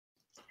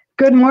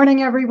Good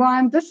morning,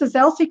 everyone. This is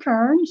Elsie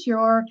Kerns,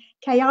 your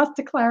Chaos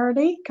to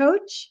Clarity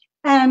coach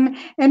and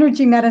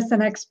energy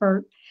medicine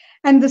expert.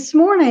 And this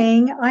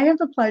morning, I have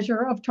the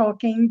pleasure of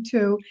talking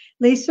to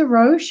Lisa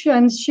Roche,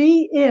 and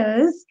she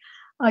is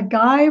a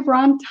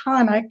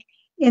Gyrotonic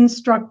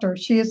instructor.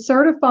 She is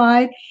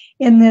certified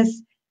in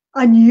this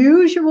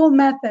unusual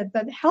method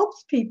that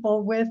helps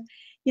people with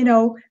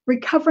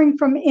recovering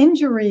from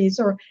injuries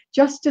or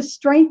just to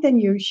strengthen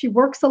you. She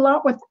works a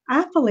lot with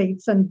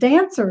athletes and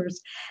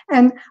dancers,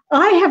 and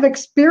I have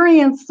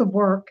experienced the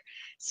work.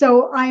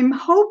 So I'm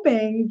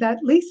hoping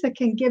that Lisa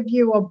can give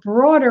you a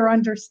broader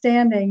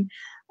understanding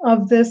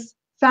of this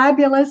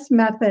fabulous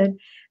method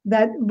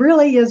that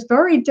really is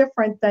very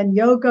different than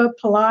yoga,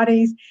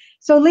 Pilates.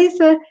 So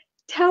Lisa,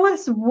 tell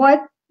us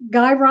what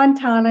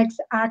Gyrotonics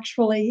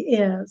actually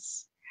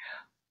is.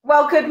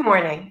 Well, good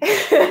morning.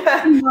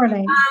 Good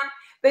morning.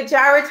 The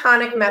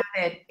Gyrotonic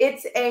Method,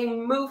 it's a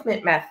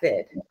movement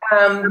method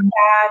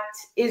that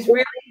is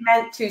really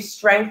meant to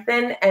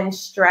strengthen and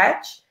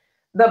stretch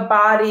the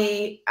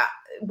body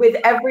with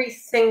every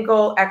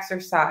single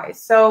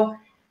exercise. So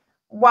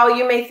while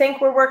you may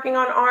think we're working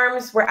on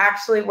arms, we're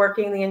actually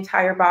working the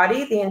entire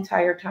body the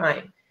entire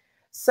time.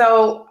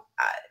 So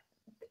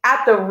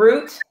at the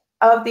root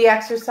of the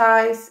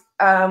exercise,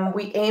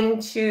 we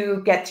aim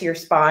to get to your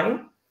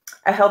spine.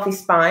 A healthy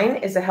spine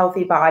is a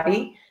healthy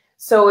body.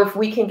 So if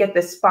we can get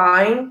the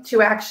spine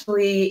to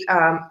actually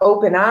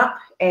open up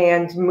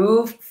and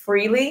move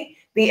freely,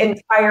 the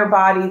entire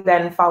body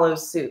then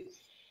follows suit.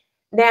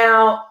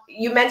 Now,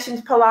 you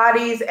mentioned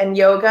Pilates and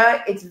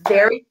yoga. It's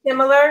very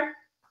similar.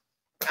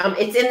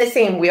 It's in the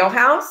same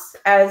wheelhouse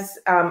as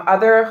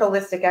other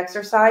holistic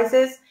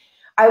exercises.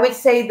 I would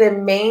say the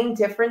main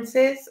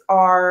differences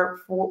are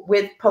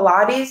with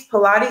Pilates.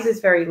 Pilates is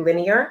very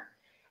linear.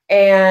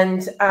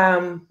 And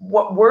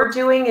what we're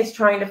doing is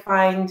trying to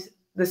find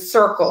the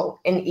circle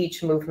in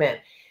each movement.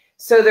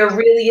 So there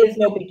really is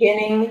no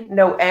beginning,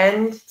 no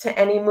end to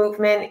any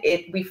movement.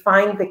 We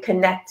find the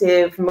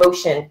connective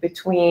motion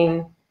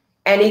between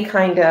any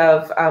kind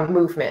of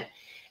movement.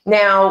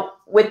 Now,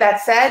 with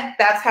that said,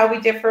 that's how we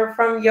differ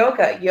from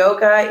yoga.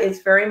 Yoga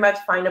is very much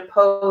find a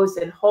pose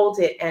and hold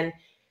it and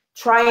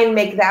try and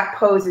make that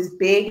pose as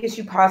big as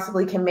you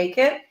possibly can make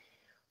it.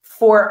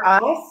 For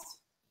us,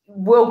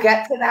 we'll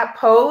get to that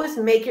pose,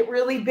 make it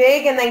really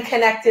big, and then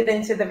connect it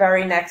into the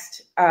very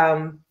next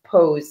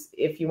pose,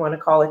 if you want to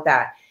call it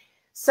that.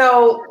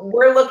 So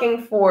we're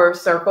looking for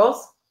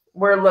circles.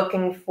 We're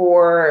looking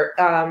for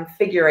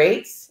figure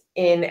eights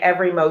in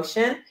every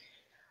motion.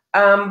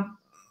 But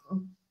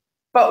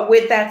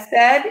with that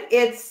said,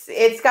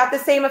 it's got the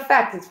same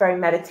effect. It's very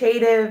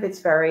meditative. It's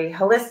very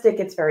holistic.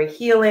 It's very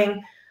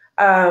healing.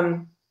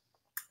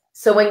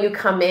 So when you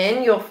come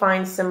in, you'll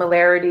find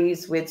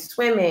similarities with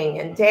swimming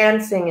and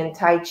dancing and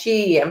Tai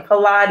Chi and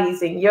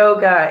Pilates and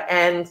yoga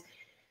and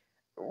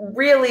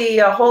really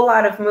a whole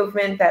lot of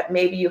movement that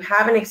maybe you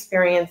haven't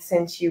experienced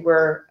since you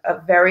were a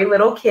very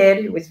little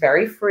kid who was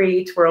very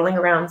free twirling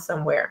around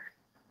somewhere.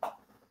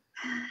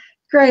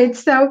 Great.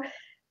 So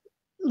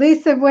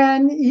Lisa,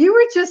 when you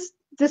were just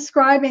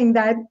describing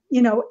that,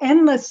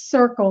 endless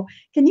circle,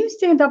 can you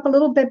stand up a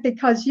little bit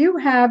because you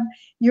have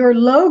your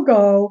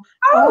logo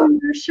on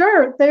your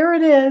shirt? There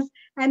it is.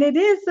 And it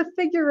is a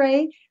figure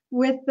eight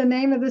with the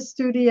name of the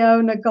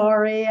studio,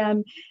 Nagari.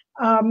 And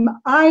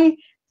I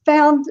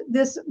found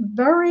this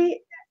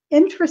very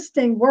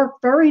interesting work,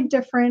 very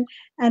different,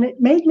 and it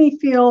made me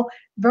feel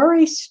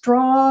very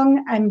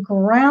strong and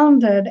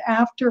grounded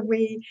after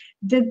we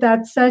did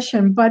that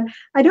session. But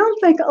I don't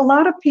think a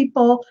lot of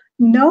people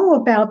know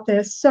about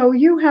this. So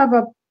you have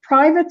a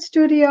private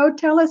studio.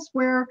 Tell us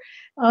where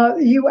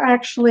you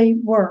actually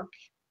work.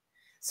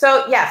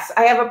 So yes,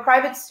 I have a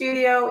private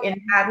studio in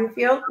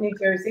Haddonfield, New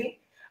Jersey.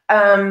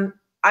 I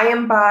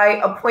am by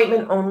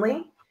appointment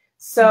only.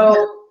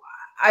 So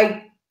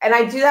I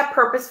do that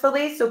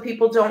purposefully so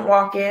people don't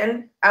walk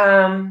in.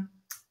 The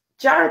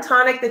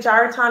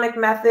Gyrotonic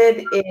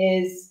Method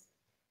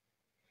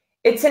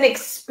it's an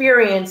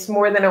experience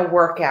more than a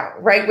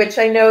workout, right? Which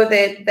I know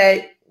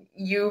that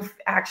you've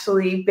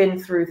actually been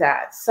through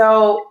that.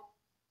 So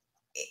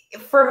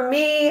for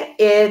me,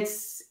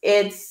 it's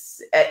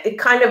a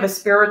kind of a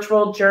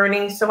spiritual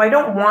journey. So I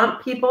don't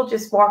want people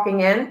just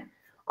walking in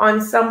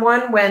on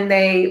someone when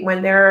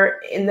they're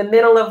in the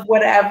middle of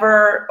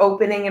whatever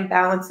opening and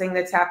balancing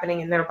that's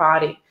happening in their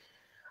body.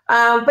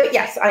 But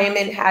yes, I am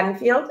in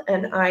Haddonfield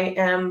and I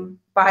am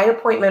by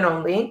appointment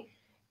only.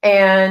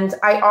 And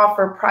I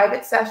offer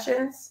private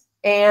sessions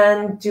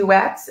and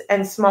duets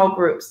and small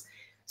groups.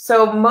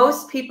 So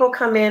most people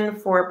come in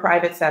for a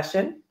private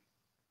session.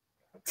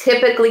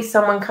 Typically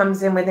someone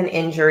comes in with an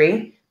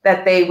injury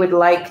that they would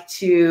like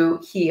to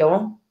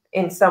heal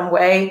in some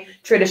way.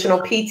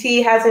 Traditional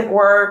PT hasn't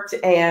worked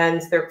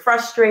and they're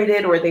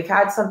frustrated, or they've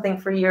had something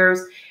for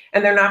years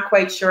and they're not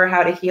quite sure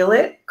how to heal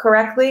it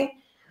correctly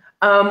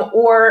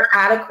or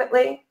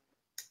adequately.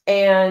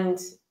 And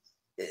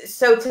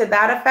so to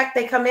that effect,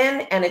 they come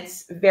in and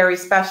it's very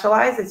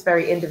specialized. It's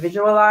very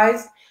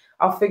individualized.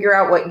 I'll figure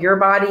out what your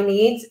body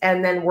needs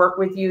and then work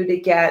with you to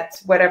get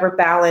whatever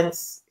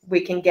balance we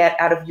can get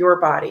out of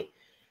your body.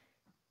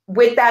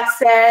 With that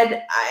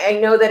said, I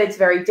know that it's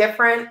very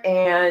different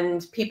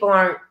and people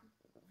aren't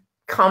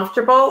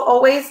comfortable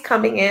always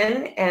coming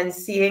in and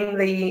seeing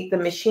the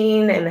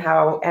machine and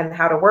how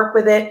to work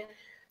with it.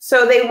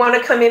 So they want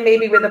to come in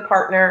maybe with a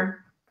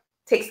partner,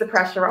 takes the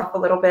pressure off a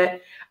little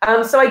bit.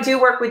 So I do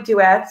work with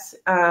duets.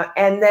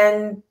 And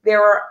then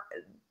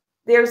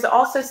there's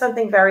also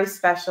something very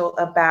special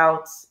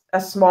about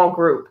a small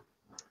group.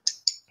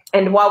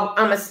 And while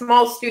I'm a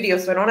small studio,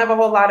 so I don't have a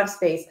whole lot of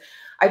space,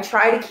 I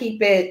try to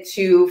keep it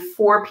to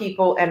 4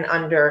 people and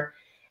under.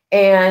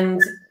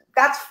 And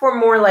that's for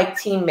more like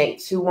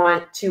teammates who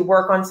want to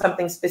work on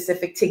something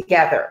specific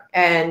together.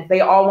 And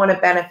they all want to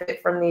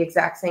benefit from the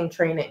exact same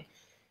training.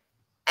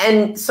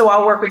 And so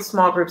I'll work with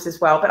small groups as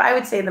well. But I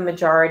would say the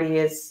majority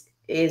is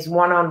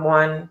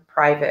one-on-one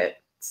private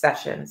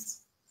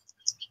sessions.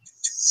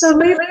 So,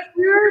 Lisa,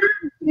 where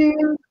did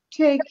you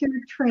take your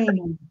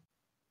training?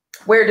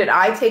 Where did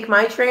I take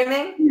my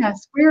training?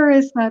 Yes, where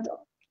is that?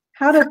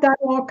 How did that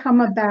all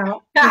come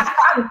about?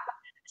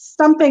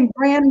 Something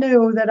brand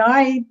new that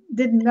I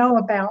didn't know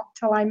about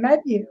till I met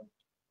you.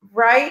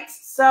 Right.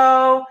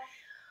 So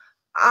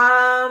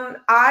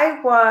I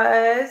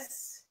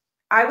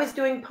was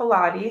doing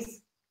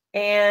Pilates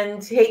and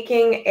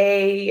taking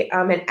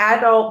an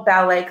adult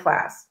ballet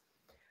class.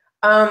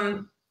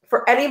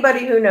 For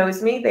anybody who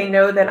knows me, they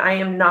know that I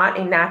am not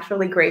a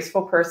naturally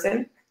graceful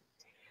person.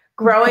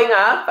 Growing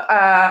up,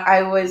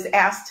 I was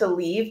asked to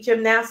leave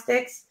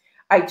gymnastics.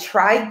 I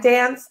tried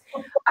dance.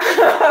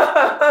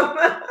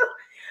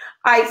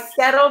 I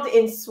settled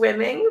in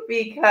swimming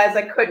because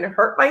I couldn't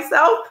hurt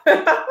myself.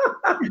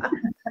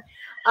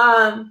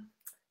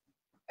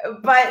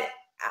 But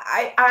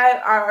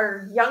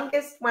our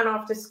youngest went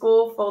off to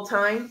school full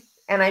time,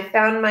 and I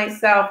found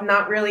myself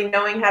not really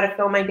knowing how to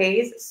fill my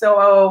days.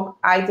 So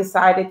I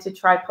decided to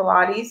try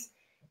Pilates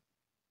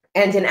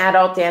and an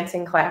adult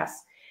dancing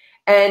class,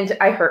 and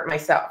I hurt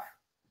myself.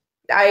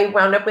 I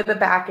wound up with a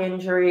back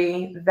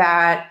injury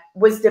that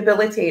was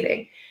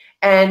debilitating.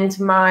 And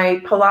my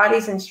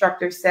Pilates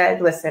instructor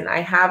said, listen,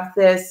 I have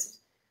this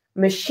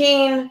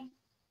machine.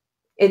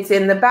 It's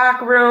in the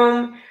back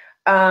room.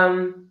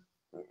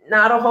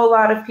 Not a whole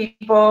lot of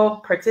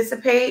people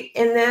participate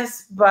in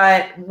this,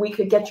 but we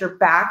could get your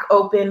back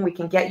open. We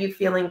can get you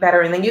feeling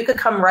better. And then you could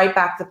come right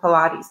back to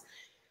Pilates.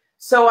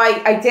 So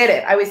I did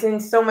it. I was in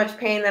so much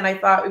pain that I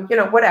thought,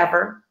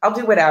 whatever. I'll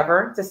do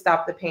whatever to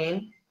stop the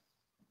pain.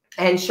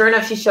 And sure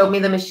enough, she showed me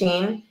the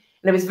machine,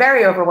 and it was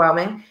very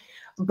overwhelming.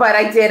 But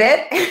I did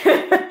it,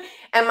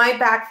 and my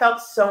back felt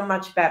so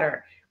much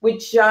better with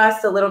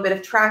just a little bit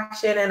of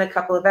traction and a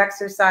couple of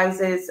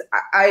exercises.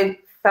 I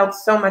felt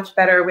so much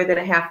better within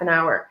a half an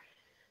hour.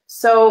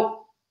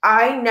 So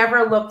I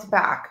never looked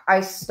back.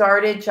 I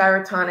started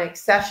Gyrotonic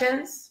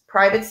sessions,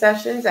 private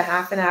sessions, a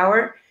half an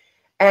hour.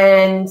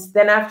 And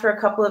then after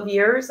a couple of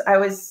years, I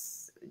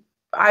was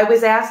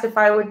asked if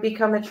I would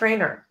become a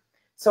trainer.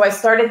 So I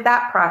started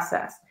that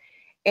process.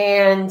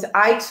 And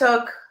I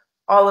took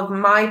all of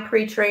my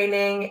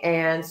pre-training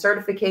and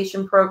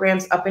certification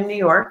programs up in New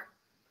York.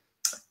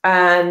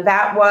 And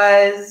that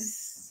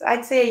was,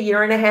 I'd say, a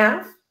year and a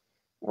half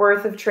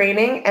worth of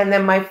training. And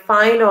then my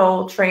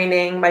final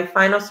training, my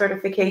final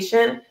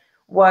certification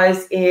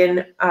was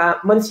in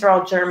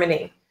Münster,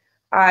 Germany.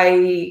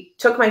 I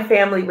took my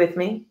family with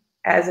me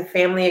as a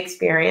family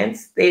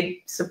experience.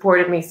 They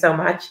supported me so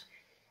much.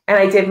 And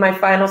I did my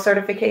final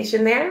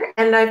certification there,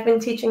 and I've been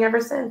teaching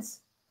ever since.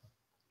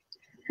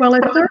 Well,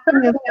 it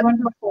certainly is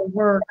wonderful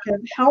work.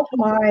 It helped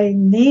my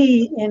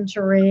knee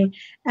injury,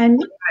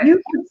 and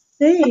you could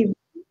see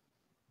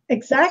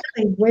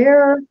exactly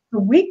where the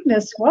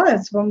weakness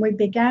was when we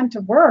began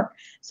to work.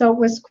 So it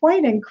was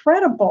quite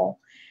incredible.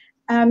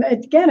 And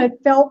again,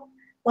 it felt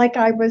like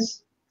I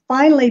was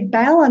finally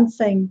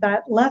balancing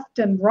that left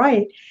and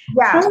right.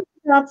 Yeah. Tell me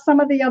about some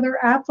of the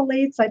other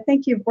athletes. I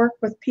think you've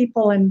worked with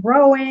people in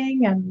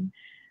rowing and.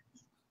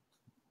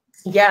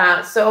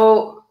 Yeah,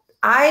 so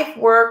I've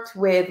worked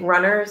with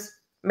runners,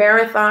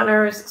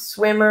 marathoners,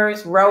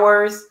 swimmers,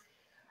 rowers,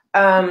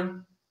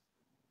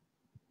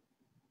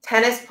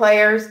 tennis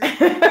players,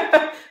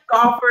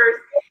 golfers.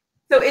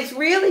 So it's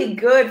really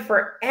good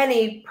for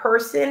any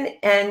person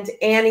and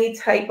any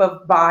type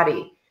of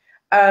body.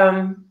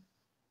 I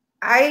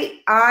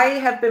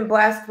have been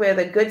blessed with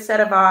a good set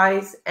of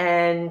eyes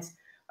and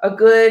a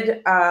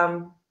good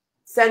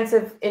sense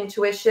of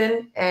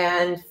intuition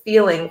and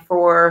feeling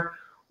for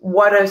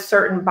what a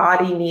certain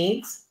body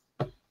needs.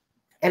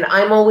 And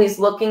I'm always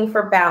looking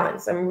for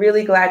balance. I'm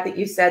really glad that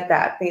you said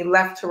that, the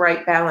left to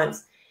right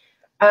balance.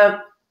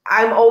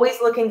 I'm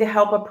always looking to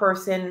help a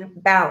person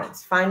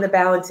balance, find the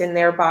balance in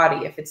their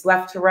body. If it's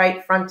left to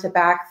right, front to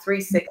back,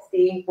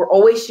 360, we're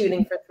always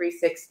shooting for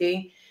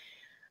 360.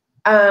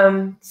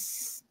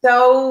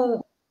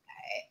 So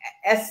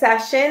a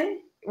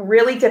session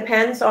really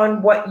depends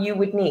on what you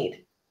would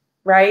need,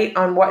 right?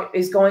 On what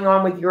is going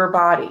on with your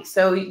body.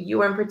 So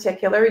you in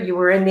particular, you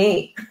were a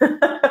knee.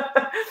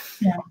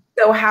 Yeah.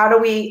 So how do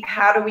we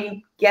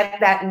get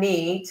that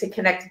knee to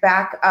connect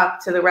back up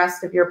to the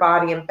rest of your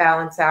body and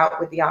balance out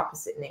with the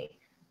opposite knee?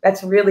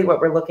 That's really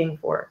what we're looking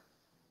for.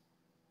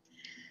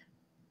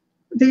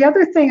 The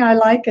other thing I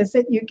like is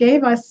that you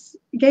gave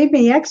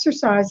me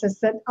exercises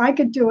that I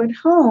could do at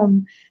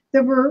home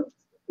that were,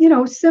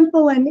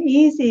 simple and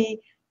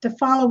easy to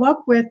follow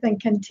up with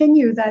and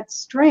continue that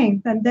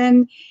strength. And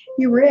then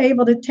you were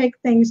able to take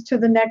things to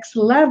the next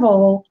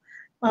level,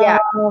 Yeah.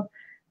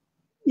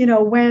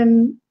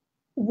 When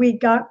we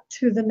got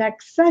to the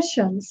next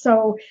session.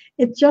 So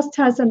it just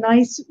has a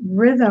nice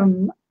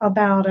rhythm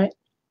about it.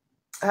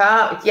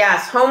 Oh,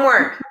 yes.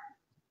 Homework.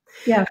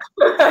 Yeah.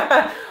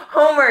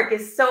 Homework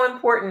is so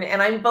important.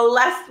 And I'm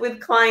blessed with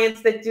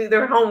clients that do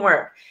their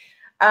homework.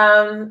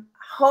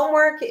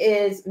 Homework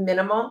is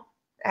minimal,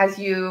 as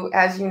you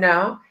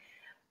know.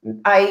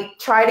 I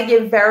try to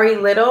give very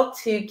little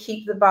to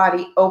keep the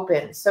body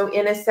open. So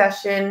in a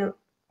session,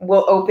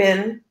 we'll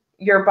open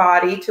your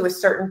body to a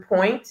certain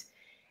point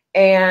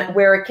and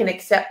where it can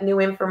accept new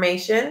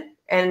information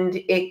and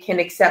it can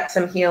accept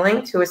some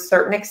healing to a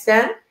certain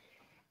extent.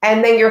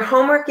 And then your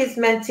homework is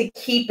meant to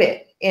keep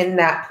it in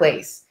that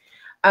place.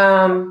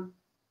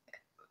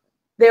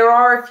 There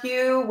are a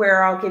few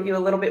where I'll give you a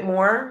little bit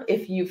more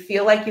if you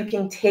feel like you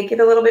can take it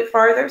a little bit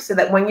farther, so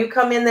that when you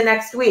come in the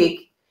next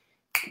week,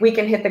 we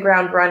can hit the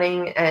ground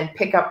running and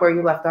pick up where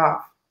you left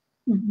off.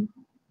 Mm-hmm.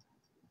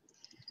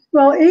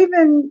 Well,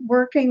 even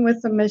working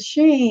with the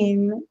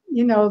machine,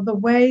 the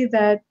way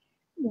that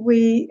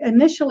we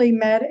initially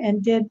met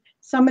and did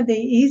some of the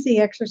easy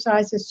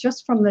exercises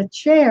just from the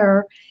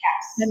chair,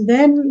 yes, and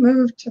then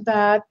moved to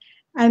that.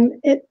 And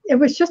it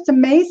was just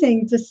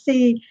amazing to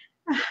see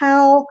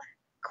how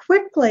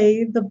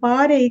quickly the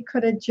body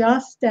could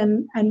adjust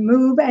and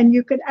move. And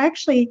you could I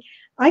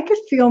could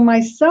feel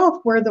myself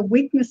where the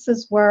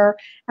weaknesses were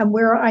and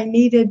where I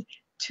needed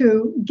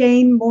to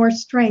gain more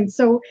strength.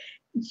 So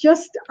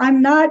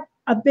I'm not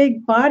a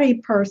big body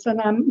person.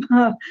 I'm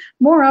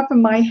more up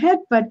in my head,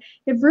 but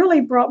it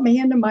really brought me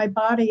into my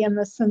body and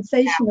the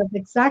sensation of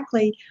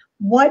exactly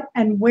what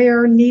and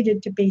where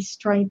needed to be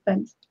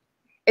strengthened.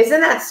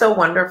 Isn't that so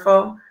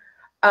wonderful?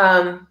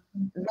 The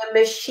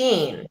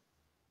machine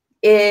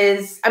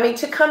is,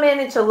 to come in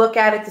and to look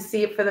at it, to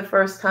see it for the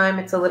first time,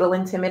 it's a little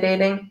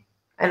intimidating.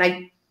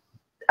 And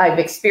I've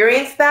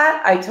experienced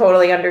that. I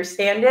totally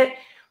understand it.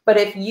 But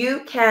if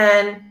you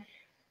can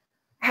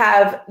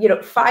have,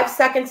 5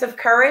 seconds of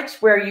courage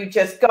where you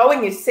just go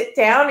and you sit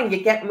down and you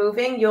get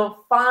moving,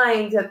 you'll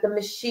find that the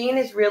machine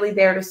is really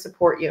there to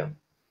support you.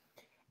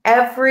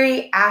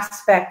 Every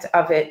aspect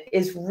of it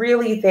is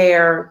really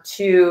there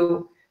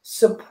to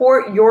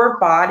support your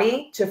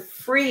body, to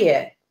free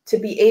it, to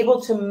be able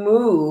to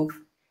move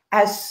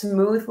as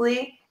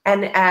smoothly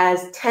and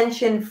as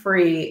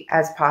tension-free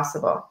as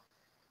possible.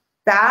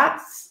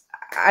 That's,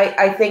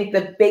 I think,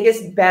 the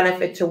biggest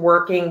benefit to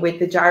working with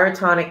the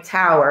Gyrotonic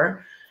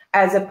Tower,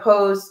 as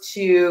opposed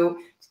to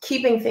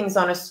keeping things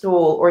on a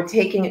stool or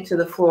taking it to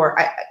the floor.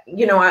 I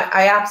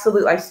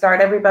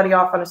start everybody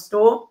off on a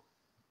stool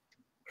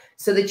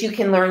so that you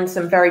can learn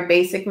some very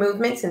basic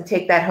movements and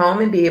take that home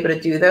and be able to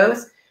do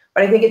those.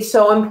 But I think it's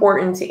so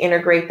important to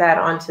integrate that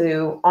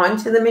onto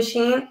the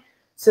machine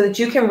so that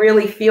you can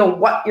really feel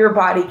what your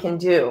body can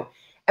do.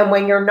 And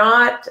when you're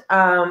not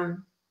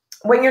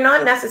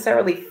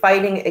necessarily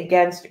fighting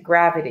against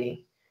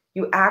gravity,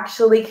 you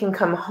actually can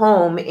come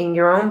home in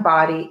your own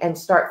body and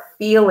start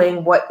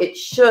feeling what it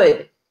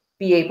should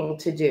be able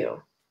to do.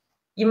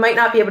 You might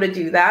not be able to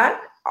do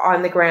that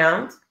on the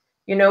ground.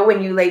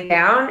 When you lay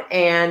down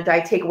and I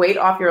take weight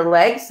off your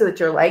legs so that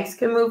your legs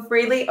can move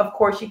freely, of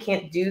course you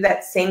can't do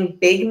that same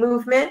big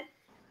movement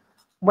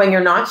when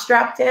you're not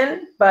strapped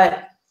in,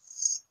 but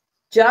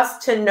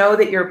just to know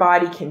that your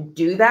body can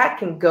do that,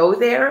 can go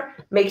there,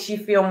 makes you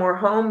feel more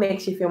home,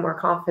 makes you feel more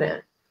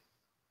confident.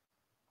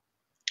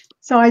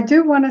 So I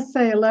do want to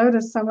say hello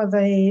to some of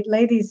the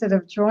ladies that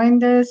have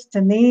joined us,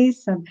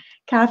 Denise and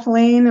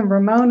Kathleen and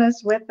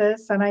Ramona's with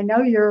us. And I know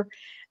you're,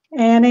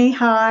 Annie,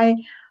 hi,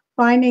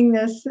 finding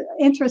this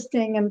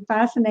interesting and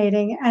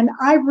fascinating. And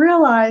I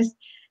realized,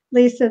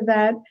 Lisa,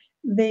 that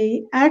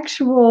the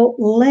actual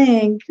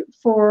link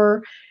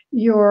for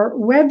your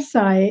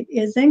website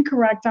is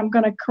incorrect. I'm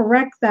going to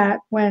correct that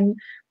when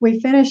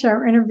we finish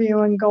our interview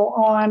and go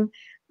on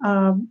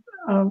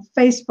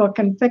Facebook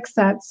and fix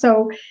that.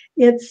 So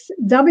it's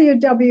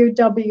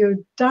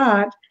www.nagare,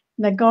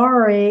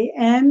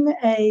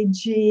 N-A-G-A-R-E,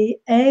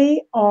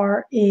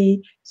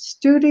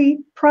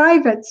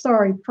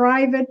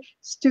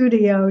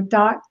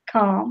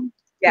 privatestudio.com.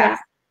 Yes.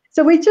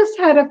 So we just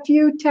had a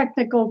few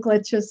technical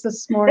glitches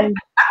this morning.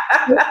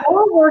 It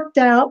all worked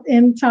out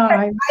in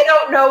time. I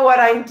don't know what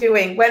I'm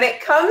doing. When it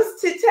comes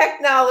to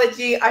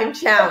technology, I'm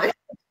challenged.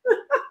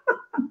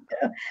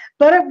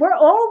 But we're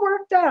all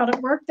worked out.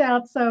 It worked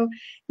out. So,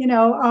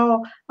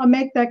 I'll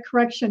make that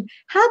correction.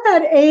 How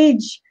about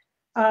age?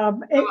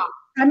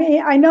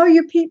 I know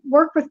you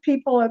work with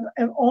people of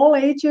all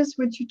ages.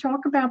 Would you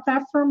talk about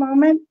that for a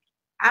moment?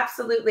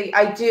 Absolutely.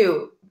 I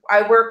do.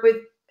 I work with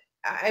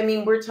I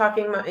mean, we're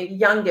talking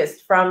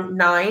youngest from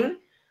 9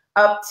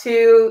 up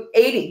to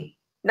 80,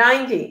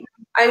 90.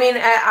 I mean,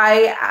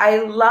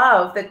 I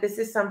love that this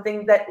is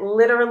something that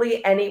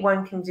literally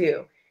anyone can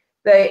do.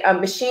 The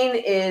machine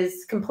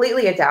is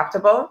completely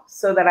adaptable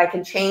so that I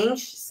can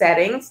change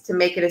settings to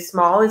make it as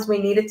small as we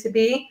need it to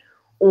be,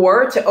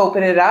 or to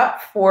open it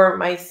up for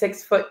my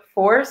 6'4",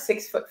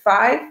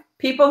 6'5"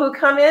 people who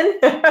come in,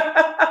 to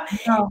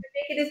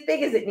make it as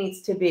big as it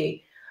needs to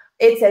be.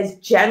 It's as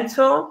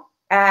gentle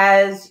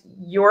as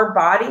your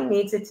body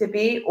needs it to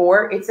be,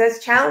 or it's as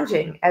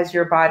challenging as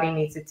your body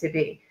needs it to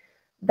be.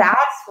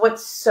 That's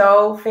what's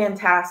so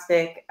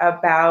fantastic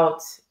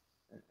about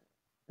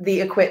the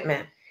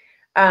equipment.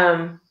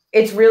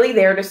 It's really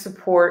there to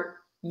support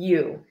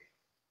you,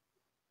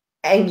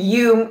 and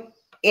you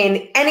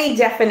in any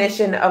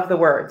definition of the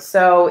word.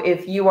 So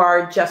if you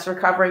are just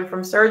recovering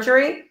from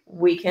surgery,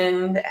 we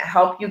can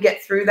help you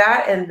get through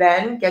that and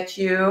then get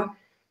you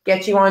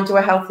onto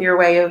a healthier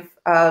way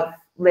of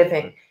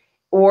living.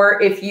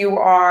 Or if you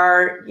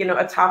are,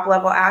 a top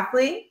level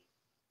athlete,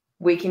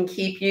 we can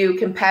keep you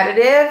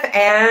competitive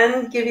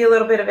and give you a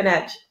little bit of an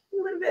edge,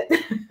 a little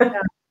bit.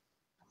 Yeah.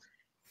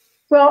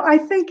 Well, I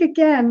think,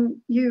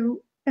 again,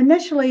 you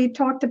initially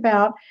talked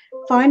about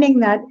finding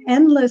that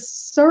endless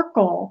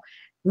circle.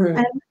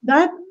 And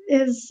that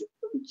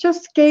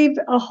just gave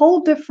a whole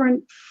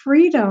different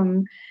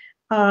freedom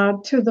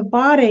to the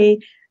body.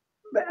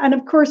 And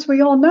of course,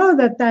 we all know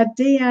that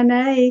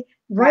DNA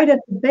right at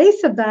the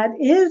base of that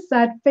is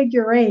that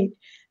figure 8.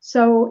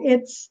 So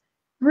it's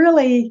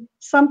really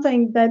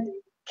something that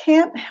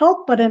can't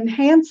help but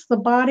enhance the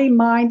body,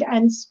 mind,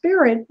 and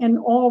spirit in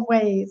all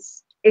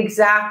ways.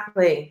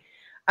 Exactly.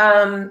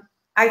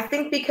 I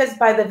think because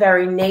by the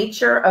very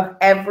nature of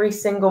every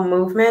single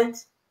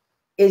movement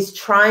is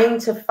trying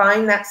to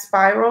find that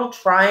spiral,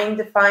 trying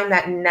to find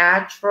that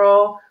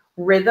natural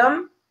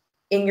rhythm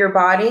in your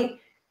body,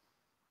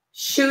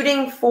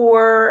 shooting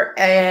for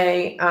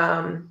an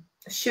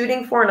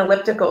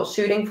elliptical,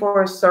 shooting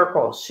for a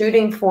circle,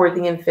 shooting for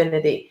the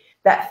infinity,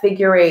 that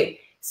figure 8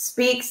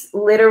 speaks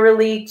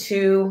literally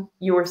to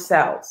your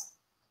cells.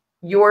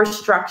 Your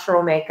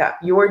structural makeup,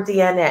 your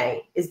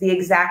DNA is the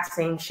exact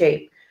same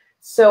shape.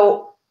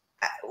 So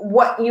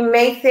what you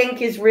may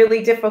think is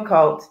really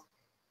difficult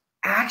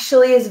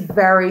actually is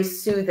very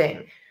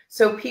soothing.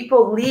 So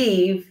people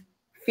leave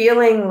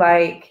feeling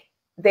like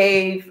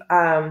they've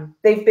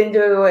been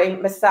to a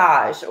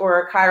massage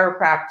or a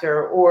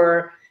chiropractor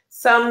or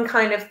some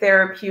kind of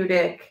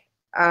therapeutic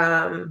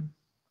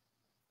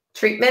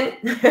treatment.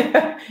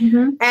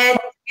 And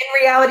in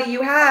reality,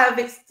 you have.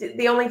 It's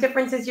the only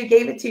difference is you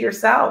gave it to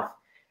yourself.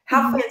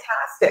 How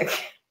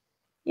fantastic!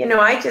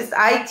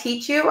 I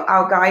teach you,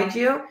 I'll guide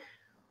you,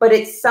 but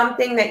it's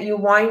something that you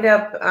wind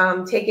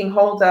up taking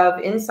hold of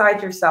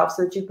inside yourself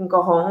so that you can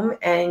go home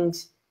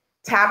and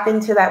tap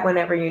into that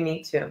whenever you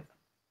need to.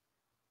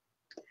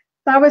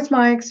 That was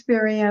my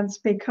experience,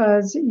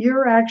 because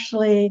you're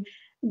actually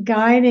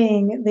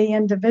guiding the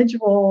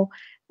individual,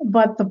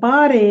 but the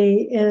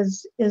body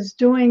is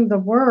doing the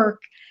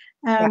work.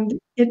 And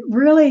it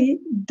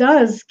really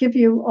does give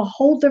you a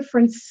whole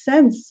different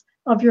sense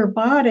of your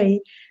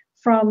body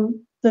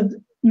from the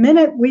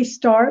minute we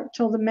start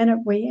till the minute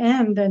we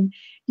end. And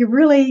you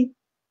really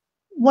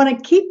want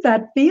to keep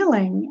that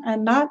feeling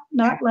and not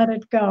let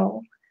it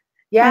go.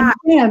 Yeah.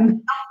 And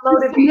again,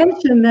 to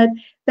mention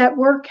that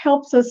work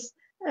helps us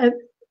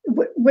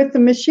with the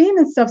machine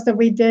and stuff that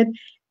we did,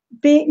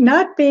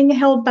 not being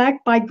held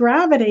back by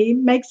gravity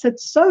makes it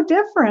so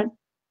different.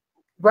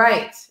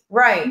 Right.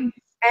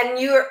 And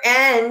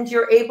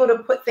you're able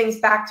to put things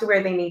back to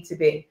where they need to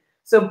be.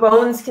 So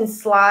bones can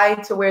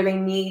slide to where they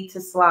need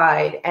to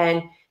slide,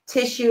 and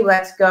tissue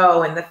lets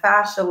go, and the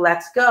fascia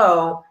lets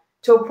go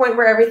to a point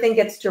where everything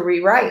gets to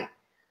rewrite.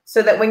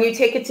 So that when you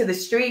take it to the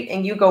street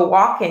and you go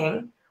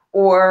walking,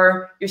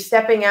 or you're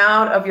stepping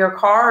out of your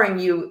car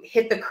and you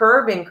hit the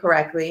curb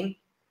incorrectly,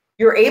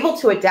 you're able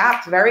to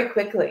adapt very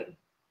quickly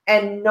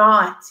and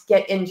not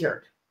get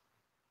injured.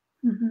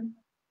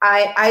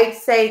 I'd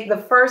say the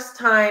first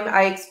time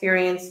I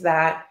experienced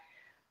that,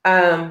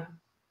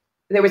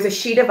 there was a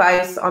sheet of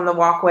ice on the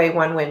walkway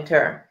one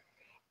winter,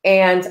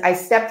 and I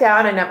stepped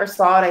out and never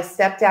saw it. I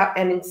stepped out,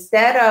 and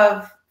instead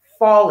of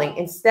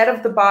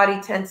the body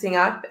tensing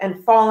up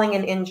and falling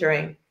and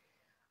injuring,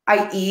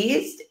 I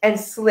eased and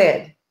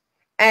slid,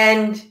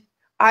 and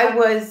I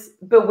was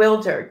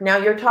bewildered. Now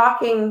you're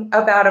talking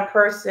about a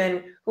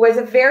person who has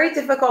a very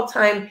difficult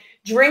time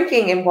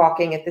drinking and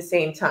walking at the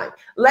same time,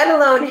 let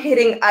alone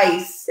hitting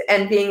ice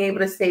and being able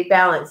to stay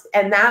balanced.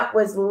 And that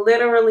was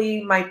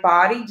literally my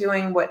body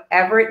doing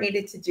whatever it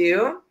needed to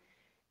do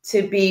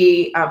to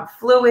be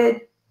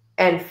fluid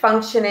and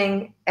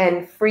functioning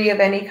and free of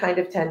any kind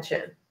of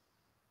tension.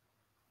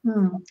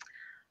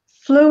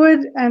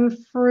 Fluid and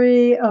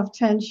free of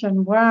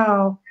tension.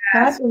 Wow.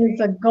 That is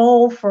a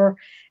goal for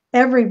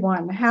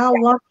everyone. How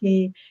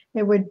lucky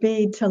it would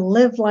be to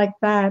live like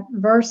that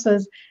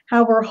versus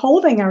how we're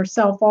holding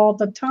ourselves all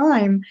the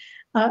time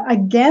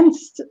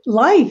against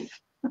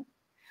life.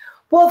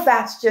 Well,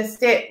 that's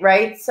just it,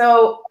 right?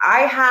 So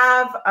I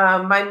have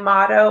my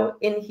motto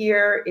in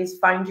here is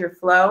find your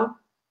flow.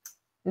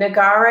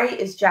 Nagare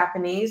is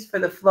Japanese for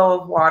the flow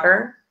of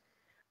water.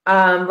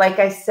 Like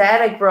I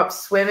said, I grew up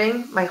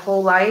swimming my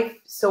whole life,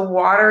 so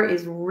water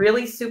is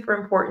really super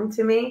important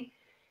to me.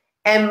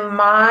 And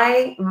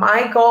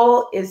my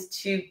goal is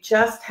to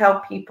just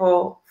help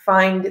people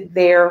find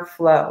their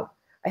flow.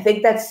 I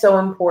think that's so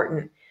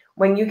important.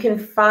 When you can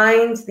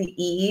find the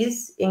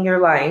ease in your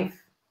life,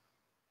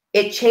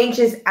 it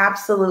changes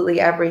absolutely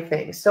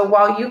everything. So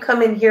while you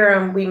come in here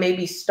and we may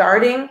be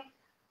starting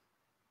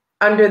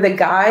under the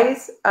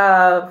guise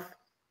of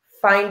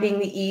finding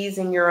the ease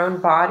in your own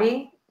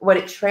body, what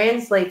it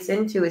translates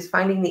into is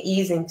finding the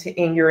ease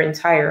in your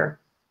entire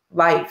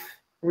life,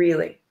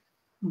 really.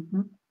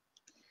 Mm-hmm.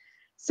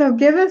 So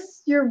give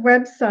us your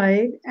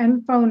website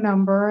and phone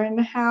number and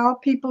how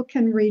people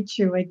can reach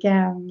you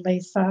again,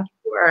 Lisa.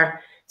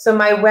 Sure. So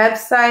my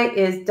website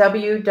is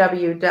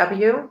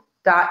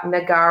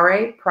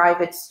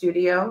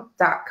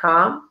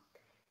www.nagareprivatestudio.com.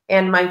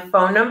 And my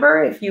phone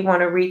number, if you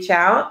want to reach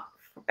out,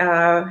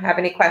 have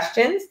any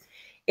questions,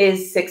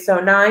 is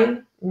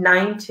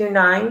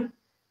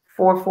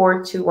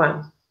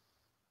 609-929-4421.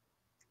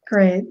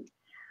 Great.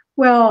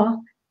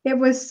 Well, it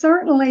was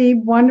certainly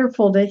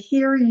wonderful to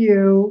hear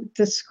you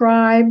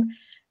describe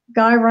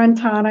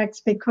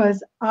Gyrotonics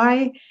because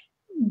I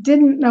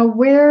didn't know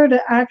where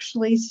to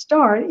actually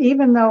start,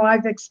 even though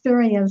I've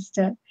experienced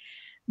it.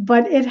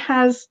 But it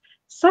has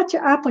such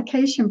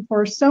application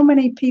for so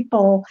many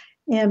people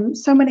in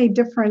so many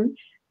different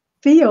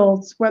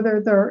fields,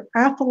 whether they're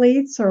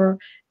athletes or,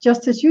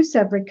 just as you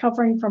said,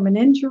 recovering from an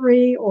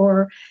injury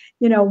or,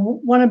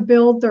 want to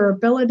build their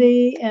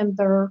ability in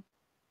their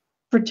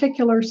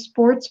particular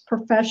sports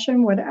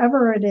profession,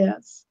 whatever it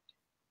is.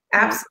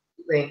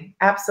 Absolutely.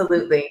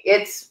 Absolutely.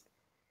 It's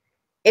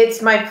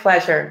my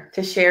pleasure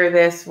to share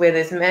this with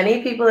as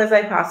many people as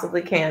I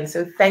possibly can.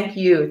 So thank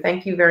you.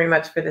 Thank you very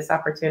much for this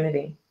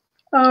opportunity.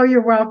 Oh,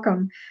 you're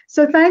welcome.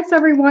 So thanks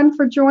everyone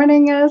for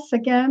joining us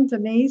again,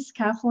 Denise,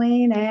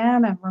 Kathleen,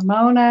 Ann, and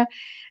Ramona,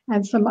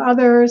 and some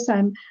others.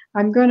 And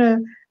I'm going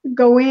to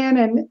go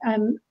in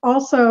and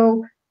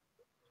also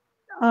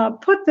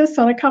put this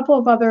on a couple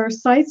of other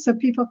sites so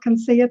people can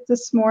see it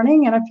this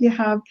morning. And if you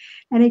have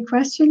any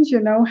questions, you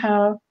know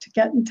how to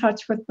get in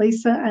touch with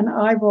Lisa, and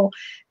I will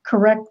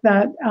correct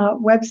that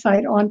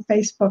website on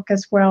Facebook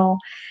as well.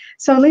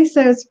 So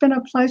Lisa, it's been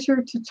a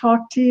pleasure to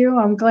talk to you.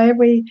 I'm glad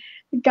we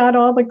got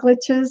all the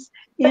glitches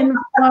in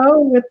flow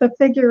with the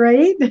figure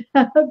eight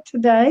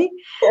today.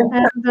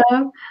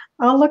 And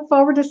I'll look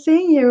forward to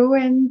seeing you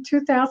in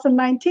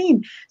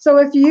 2019. So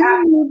if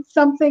you need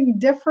something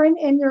different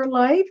in your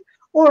life,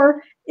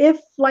 or if,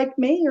 like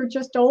me, you're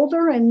just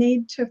older and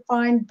need to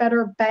find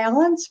better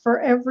balance for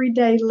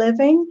everyday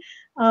living,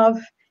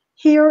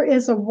 here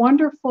is a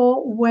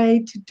wonderful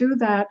way to do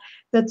that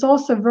that's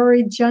also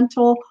very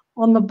gentle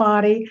on the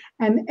body,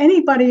 and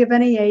anybody of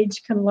any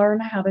age can learn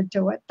how to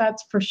do it.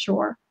 That's for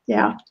sure.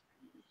 Yeah.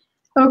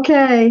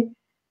 Okay.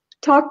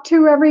 Talk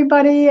to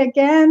everybody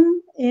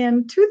again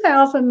in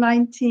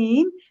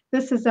 2019.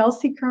 This is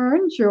Elsie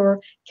Kerns, your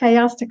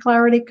Chaos to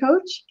Clarity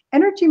coach,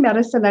 energy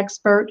medicine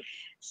expert,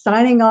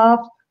 signing off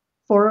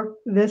for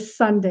this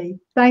Sunday.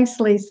 Thanks,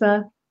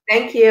 Lisa.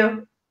 Thank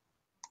you.